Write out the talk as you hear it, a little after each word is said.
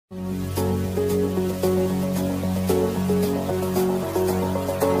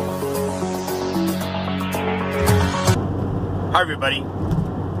Hi everybody,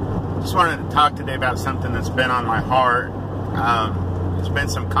 just wanted to talk today about something that's been on my heart. There's been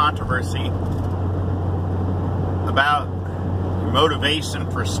some controversy about motivation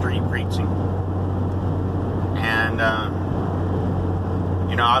for street preaching. And,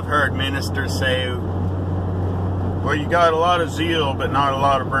 I've heard ministers say, well, you got a lot of zeal, but not a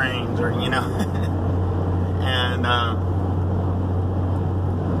lot of brains, or, and,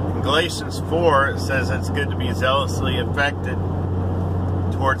 in Galatians 4, it says it's good to be zealously affected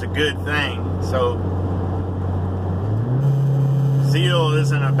towards a good thing. So, zeal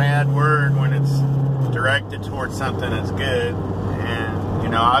isn't a bad word when it's directed towards something that's good.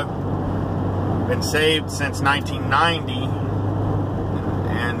 And, I've been saved since 1990,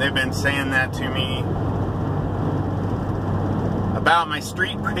 and they've been saying that to me about my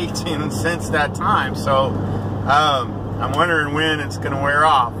street preaching since that time. So, I'm wondering when it's going to wear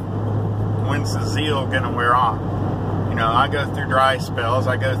off. When's the zeal going to wear off? I go through dry spells.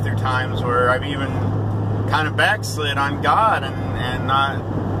 I go through times where I've even kind of backslid on God and not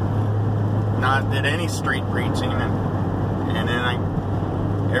did any street preaching. And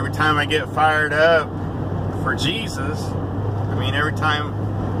then every time I get fired up for Jesus, every time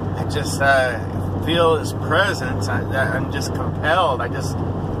I just feel His presence, I'm just compelled. I just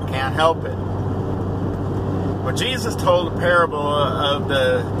can't help it. Well, Jesus told a parable of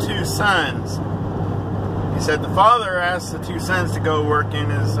the two sons. He said the father asked the two sons to go work in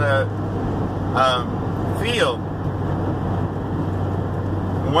his field.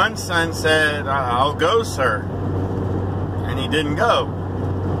 One son said, "I'll go, sir," and he didn't go.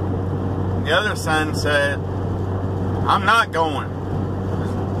 The other son said, "I'm not going,"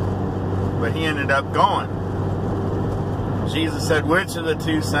 but he ended up going. Jesus said, which of the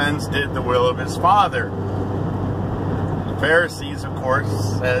two sons did the will of his father? The Pharisees, of course,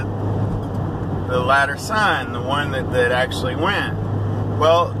 said the latter son, the one that actually went.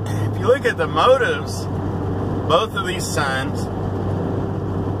 Well, if you look at the motives, both of these sons,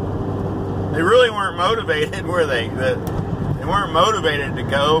 they really weren't motivated, were they? They weren't motivated to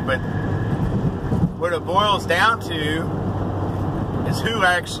go, but what it boils down to is who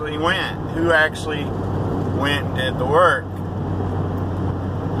actually went. Who actually went and did the work.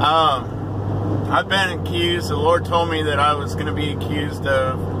 I've been accused, the Lord told me that I was going to be accused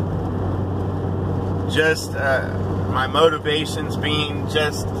of just my motivations being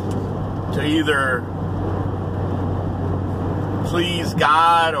just to either please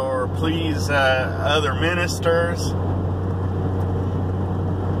God or please other ministers.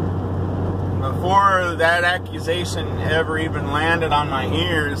 Before that accusation ever even landed on my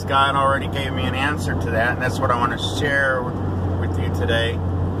ears, God already gave me an answer to that, and that's what I want to share with you today.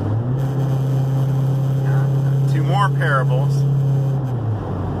 Two more parables.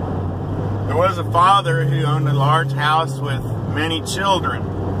 There was a father who owned a large house with many children.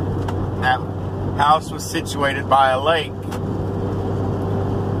 That house was situated by a lake.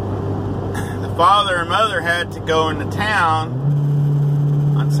 The father and mother had to go into town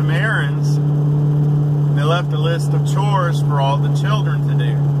on some errands. They left a list of chores for all the children to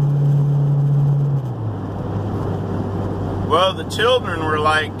do. Well, the children were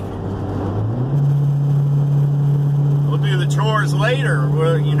like, we'll do the chores later.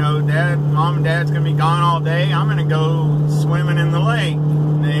 Well, Mom and Dad's going to be gone all day. I'm going to go swimming in the lake.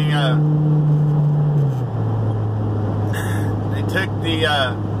 They took the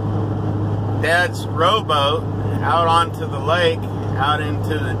Dad's rowboat out onto the lake, out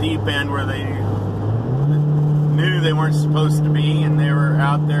into the deep end where they knew they weren't supposed to be, and they were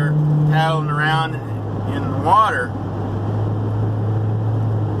out there paddling around in the water.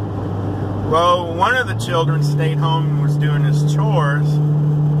 Well, one of the children stayed home and was doing his chores.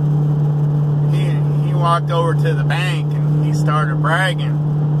 He walked over to the bank and he started bragging.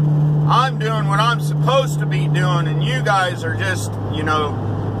 I'm doing what I'm supposed to be doing, and you guys are just,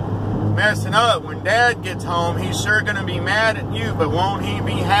 messing up. When Dad gets home, he's sure going to be mad at you, but won't he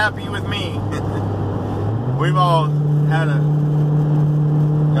be happy with me? We've all had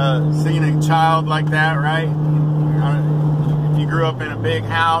seen a child like that, right? If you grew up in a big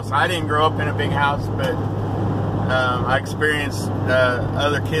house, I didn't grow up in a big house, but I experienced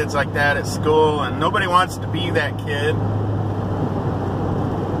other kids like that at school, and nobody wants to be that kid.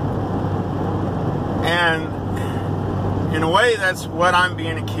 And in a way, that's what I'm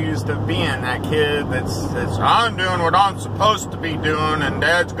being accused of being, that kid that's I'm doing what I'm supposed to be doing, and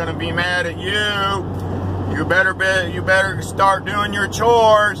Dad's going to be mad at you. You better start doing your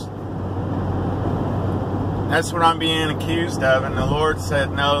chores. That's what I'm being accused of, and the Lord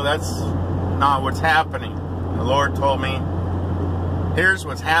said, no, that's not what's happening. The Lord told me, here's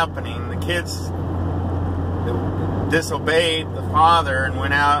what's happening. The kids disobeyed the father and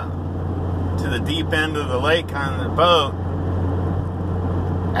went out to the deep end of the lake on the boat,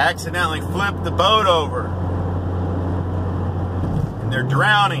 accidentally flipped the boat over, and they're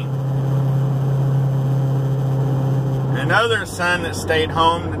drowning. Another son that stayed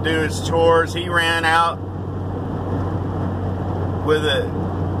home to do his chores, he ran out with a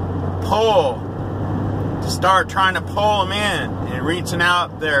pole to start trying to pull him in, and reaching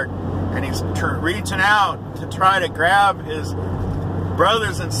out there, and he's reaching out to try to grab his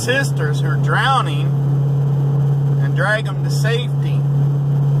brothers and sisters who are drowning and drag them to safety.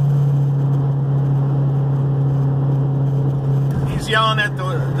 He's yelling at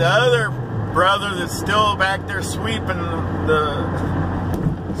the other brother that's still back there sweeping the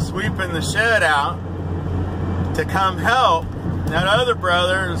shed out to come help. That other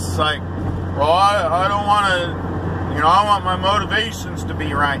brother is like, well, I don't want to, I want my motivations to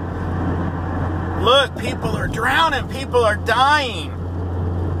be right. Look, people are drowning, people are dying.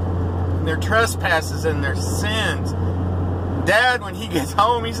 Their trespasses and their sins. Dad, when he gets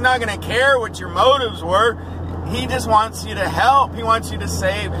home, he's not going to care what your motives were. He just wants you to help. He wants you to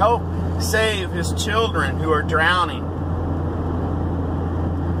help save his children who are drowning.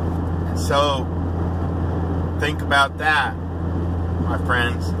 And so, think about that, my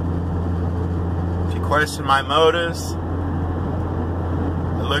friends. If you question my motives,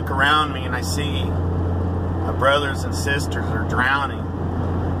 I look around me and I see my brothers and sisters are drowning.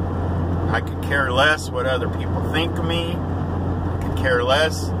 I could care less what other people think of me. I could care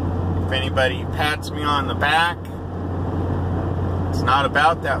less if anybody pats me on the back. It's not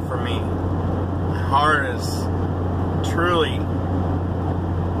about that for me. My heart is truly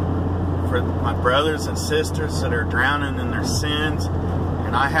for my brothers and sisters that are drowning in their sins,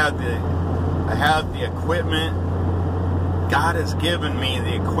 and I have the equipment. God has given me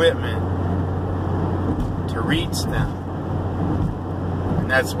the equipment to reach them. And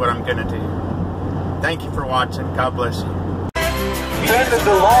that's what I'm going to do. Thank you for watching. God bless you. Under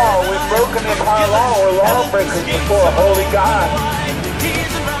the law, we've broken the entire law. We're lawbreakers before a holy God.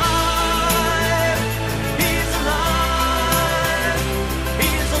 He's alive. He's alive.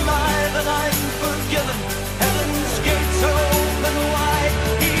 He's alive, and I'm forgiven. Heaven's gates are open wide.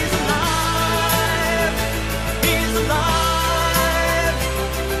 He's alive. He's alive.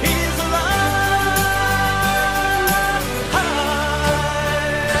 He's alive.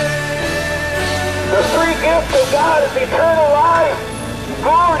 The free gift of God is eternal life.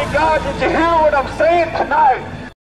 Glory to God. Did you hear what I'm saying tonight?